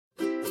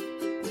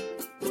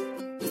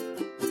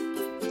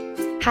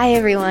Hi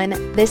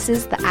everyone, this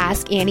is the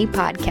Ask Annie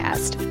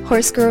podcast,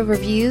 Horse Girl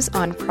reviews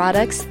on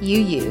products you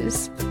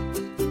use.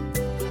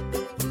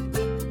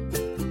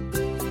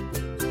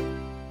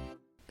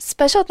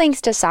 Special thanks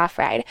to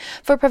SoftRide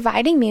for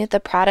providing me with the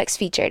products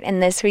featured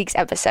in this week's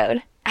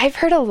episode. I've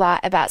heard a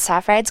lot about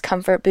SoftRide's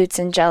comfort boots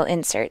and gel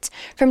inserts,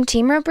 from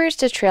team ropers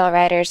to trail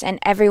riders and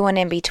everyone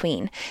in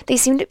between. They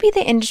seem to be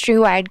the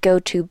industry-wide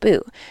go-to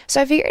boot,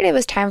 so I figured it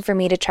was time for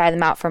me to try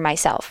them out for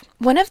myself.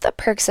 One of the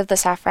perks of the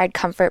SoftRide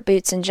comfort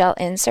boots and gel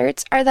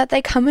inserts are that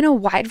they come in a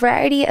wide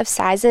variety of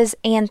sizes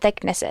and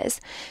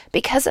thicknesses.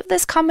 Because of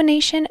this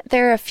combination,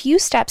 there are a few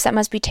steps that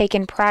must be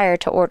taken prior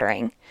to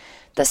ordering.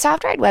 The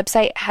SoftRide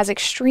website has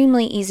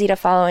extremely easy to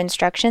follow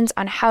instructions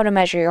on how to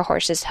measure your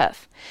horse's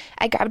hoof.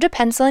 I grabbed a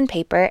pencil and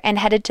paper and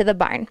headed to the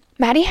barn.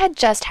 Maddie had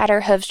just had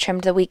her hooves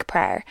trimmed the week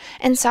prior,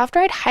 and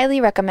SoftRide highly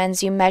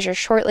recommends you measure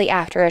shortly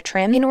after a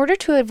trim in order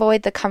to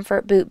avoid the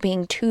comfort boot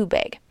being too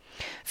big.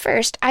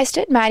 First, I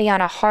stood Maddie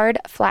on a hard,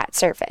 flat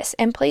surface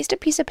and placed a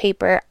piece of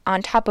paper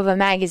on top of a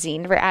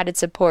magazine for added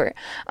support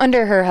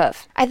under her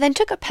hoof. I then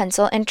took a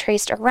pencil and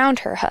traced around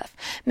her hoof,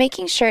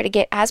 making sure to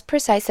get as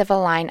precise of a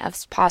line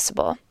as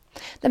possible.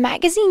 The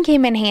magazine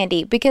came in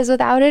handy because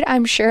without it,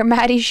 I'm sure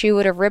Maddie's shoe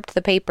would have ripped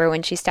the paper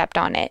when she stepped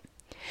on it.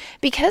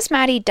 Because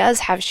Maddie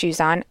does have shoes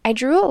on, I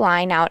drew a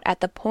line out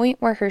at the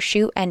point where her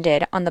shoe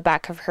ended on the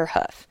back of her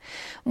hoof.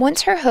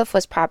 Once her hoof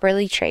was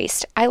properly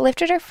traced, I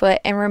lifted her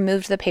foot and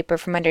removed the paper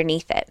from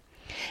underneath it.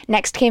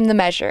 Next came the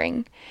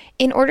measuring.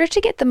 In order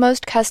to get the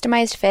most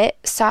customized fit,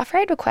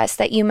 SoftRide requests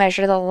that you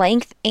measure the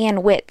length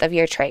and width of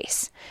your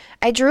trace.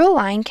 I drew a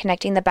line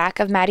connecting the back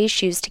of Maddie's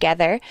shoes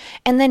together,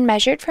 and then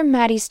measured from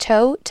Maddie's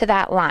toe to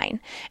that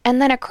line,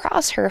 and then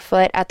across her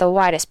foot at the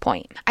widest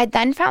point. I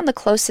then found the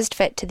closest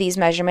fit to these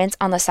measurements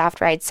on the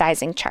SoftRide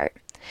sizing chart.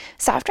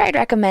 SoftRide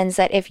recommends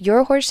that if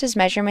your horse's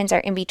measurements are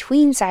in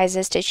between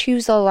sizes, to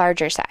choose the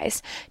larger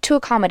size to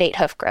accommodate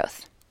hoof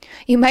growth.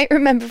 You might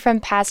remember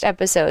from past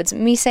episodes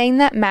me saying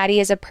that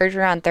Maddie is a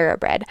Percheron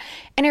thoroughbred,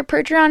 and her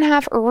Percheron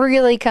half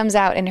really comes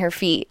out in her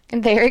feet.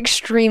 They're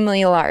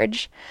extremely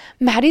large.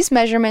 Maddie's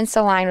measurements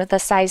align with a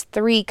size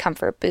 3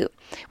 comfort boot,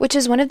 which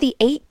is one of the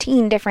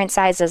 18 different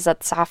sizes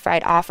that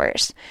SoftRide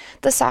offers.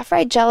 The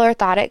SoftRide gel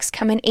orthotics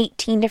come in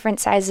 18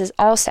 different sizes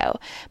also,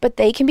 but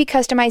they can be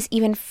customized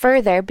even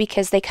further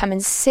because they come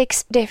in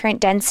 6 different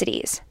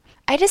densities.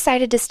 I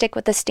decided to stick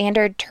with the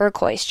standard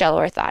turquoise gel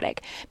orthotic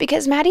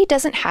because Maddie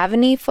doesn't have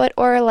any foot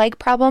or leg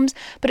problems,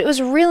 but it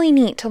was really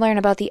neat to learn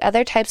about the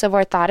other types of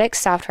orthotics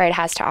SoftRide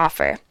has to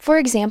offer. For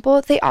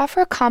example, they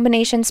offer a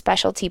combination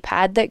specialty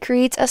pad that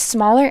creates a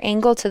smaller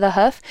angle to the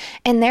hoof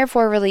and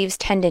therefore relieves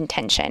tendon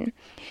tension.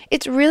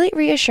 It's really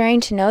reassuring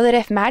to know that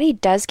if Maddie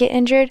does get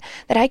injured,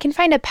 that I can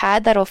find a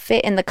pad that'll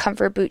fit in the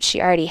comfort boot she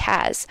already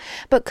has,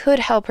 but could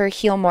help her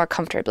heal more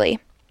comfortably.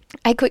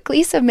 I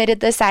quickly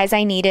submitted the size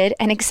I needed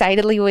and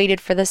excitedly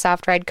waited for the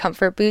SoftRide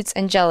comfort boots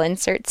and gel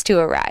inserts to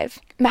arrive.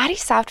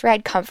 Maddie's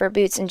SoftRide comfort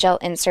boots and gel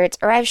inserts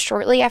arrived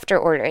shortly after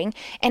ordering,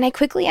 and I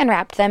quickly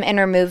unwrapped them and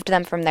removed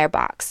them from their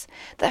box.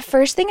 The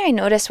first thing I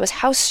noticed was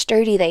how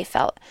sturdy they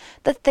felt.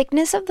 The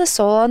thickness of the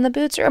sole on the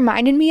boots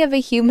reminded me of a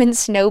human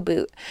snow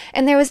boot,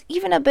 and there was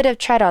even a bit of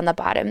tread on the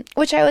bottom,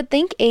 which I would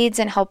think aids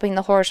in helping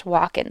the horse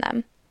walk in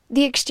them.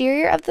 The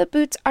exterior of the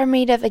boots are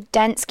made of a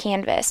dense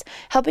canvas,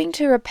 helping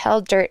to repel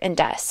dirt and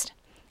dust.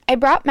 I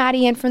brought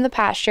Maddie in from the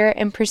pasture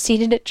and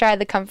proceeded to try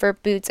the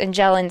comfort boots and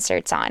gel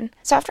inserts on.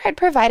 SoftRide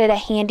provided a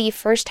handy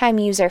first-time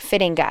user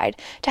fitting guide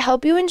to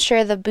help you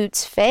ensure the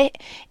boots fit,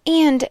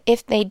 and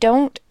if they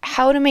don't,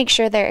 how to make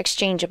sure they're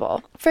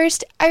exchangeable.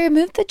 First, I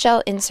removed the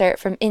gel insert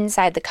from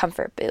inside the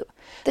comfort boot.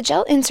 The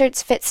gel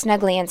inserts fit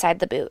snugly inside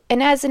the boot,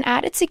 and as an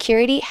added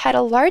security, had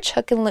a large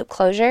hook and loop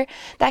closure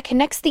that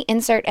connects the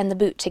insert and the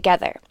boot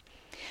together.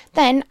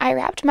 Then, I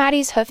wrapped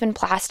Maddie's hoof in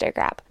plastic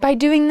wrap. By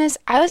doing this,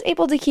 I was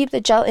able to keep the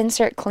gel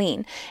insert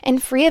clean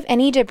and free of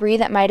any debris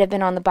that might have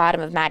been on the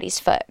bottom of Maddie's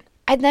foot.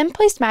 I then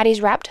placed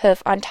Maddie's wrapped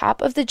hoof on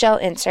top of the gel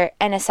insert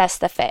and assessed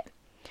the fit.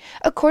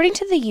 According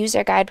to the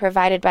user guide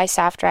provided by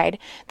SoftRide,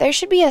 there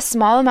should be a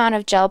small amount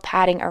of gel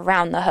padding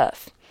around the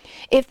hoof.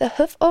 If the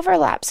hoof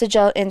overlaps the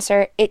gel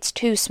insert, it's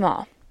too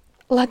small.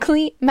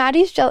 Luckily,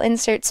 Maddie's gel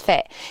inserts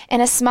fit,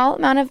 and a small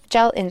amount of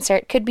gel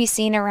insert could be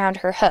seen around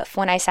her hoof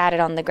when I sat it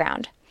on the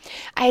ground.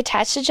 I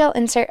attached the gel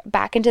insert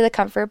back into the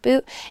comfort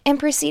boot and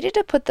proceeded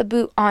to put the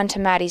boot onto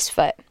Maddie's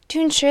foot. To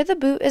ensure the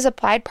boot is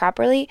applied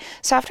properly,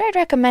 SoftRide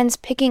recommends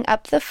picking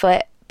up the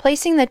foot,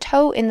 placing the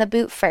toe in the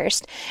boot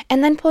first,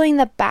 and then pulling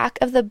the back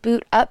of the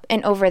boot up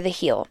and over the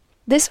heel.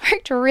 This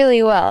worked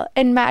really well,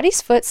 and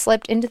Maddie's foot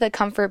slipped into the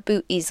comfort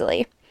boot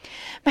easily.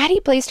 Maddie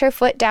placed her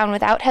foot down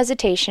without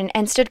hesitation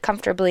and stood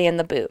comfortably in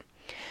the boot.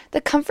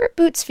 The comfort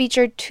boots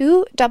featured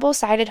 2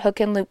 double-sided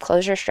hook and loop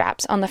closure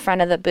straps on the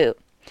front of the boot.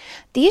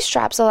 These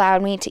straps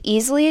allowed me to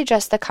easily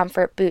adjust the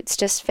comfort boots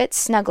to fit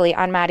snugly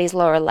on Maddie's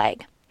lower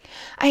leg.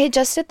 I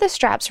adjusted the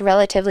straps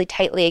relatively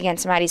tightly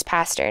against Maddie's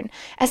pastern,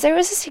 as there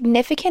was a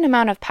significant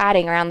amount of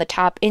padding around the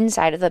top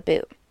inside of the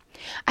boot.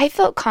 I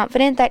felt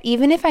confident that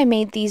even if I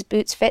made these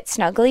boots fit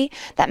snugly,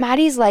 that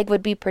Maddie's leg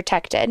would be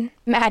protected.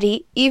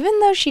 Maddie, even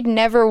though she'd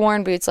never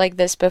worn boots like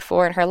this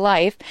before in her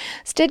life,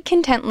 stood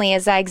contently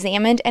as I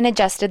examined and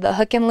adjusted the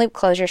hook and loop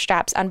closure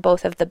straps on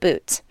both of the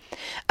boots.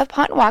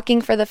 Upon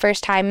walking for the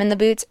first time in the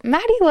boots,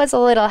 Maddie was a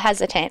little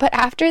hesitant, but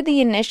after the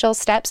initial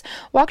steps,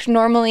 walked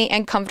normally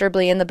and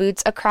comfortably in the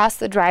boots across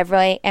the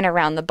driveway and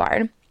around the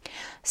barn.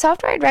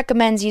 SoftRide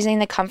recommends using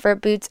the comfort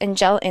boots and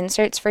gel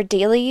inserts for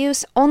daily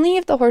use only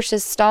if the horse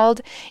is stalled,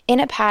 in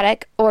a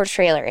paddock, or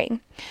trailering.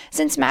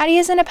 Since Maddie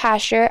is in a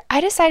pasture, I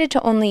decided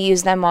to only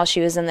use them while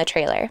she was in the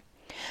trailer.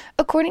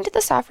 According to the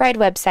SoftRide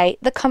website,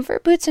 the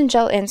comfort boots and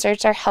gel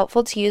inserts are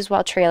helpful to use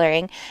while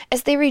trailering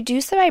as they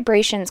reduce the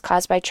vibrations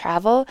caused by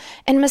travel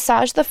and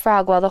massage the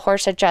frog while the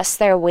horse adjusts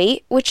their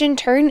weight, which in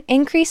turn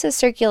increases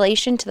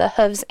circulation to the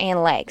hooves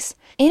and legs.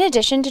 In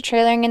addition to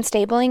trailering and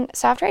stabling,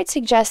 SoftRide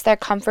suggests their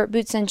comfort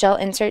boots and gel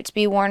inserts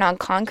be worn on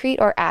concrete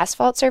or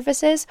asphalt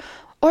surfaces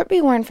or be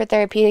worn for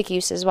therapeutic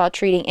uses while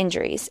treating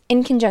injuries,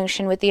 in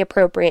conjunction with the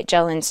appropriate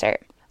gel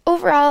insert.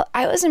 Overall,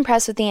 I was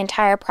impressed with the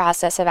entire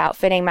process of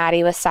outfitting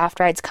Maddie with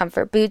SoftRide's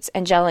comfort boots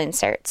and gel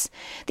inserts.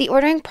 The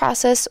ordering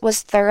process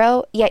was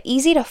thorough yet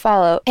easy to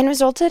follow and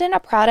resulted in a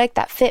product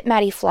that fit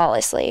Maddie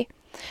flawlessly.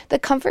 The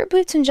comfort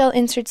boots and gel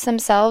inserts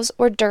themselves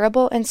were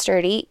durable and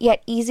sturdy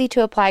yet easy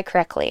to apply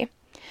correctly.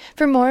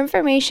 For more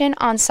information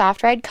on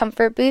SoftRide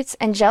comfort boots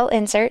and gel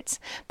inserts,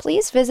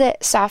 please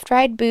visit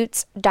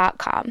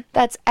softrideboots.com.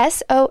 That's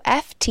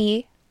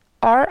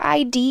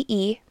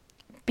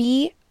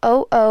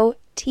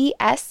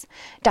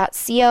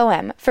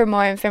SoftRideboots.com for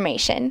more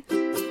information.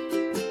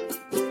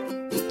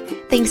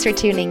 Thanks for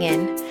tuning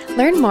in.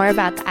 Learn more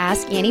about the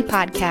Ask Annie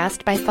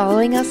podcast by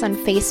following us on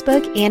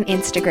Facebook and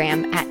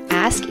Instagram at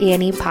Ask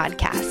Annie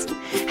Podcast.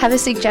 Have a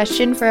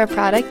suggestion for a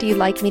product you'd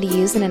like me to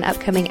use in an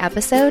upcoming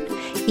episode?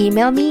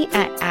 Email me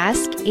at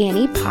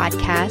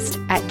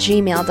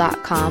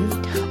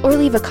askanniepodcast@gmail.com or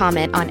leave a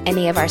comment on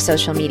any of our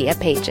social media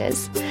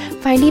pages.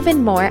 Find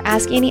even more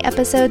Ask Annie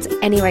episodes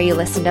anywhere you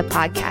listen to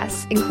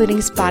podcasts, including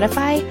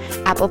Spotify,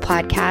 Apple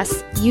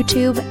Podcasts,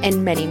 YouTube,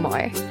 and many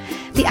more.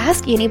 The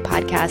Ask Annie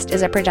podcast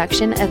is a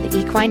production of the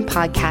Equine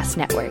Podcast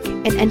Network,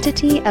 an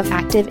entity of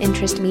Active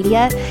Interest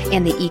Media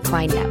and the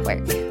Equine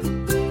Network.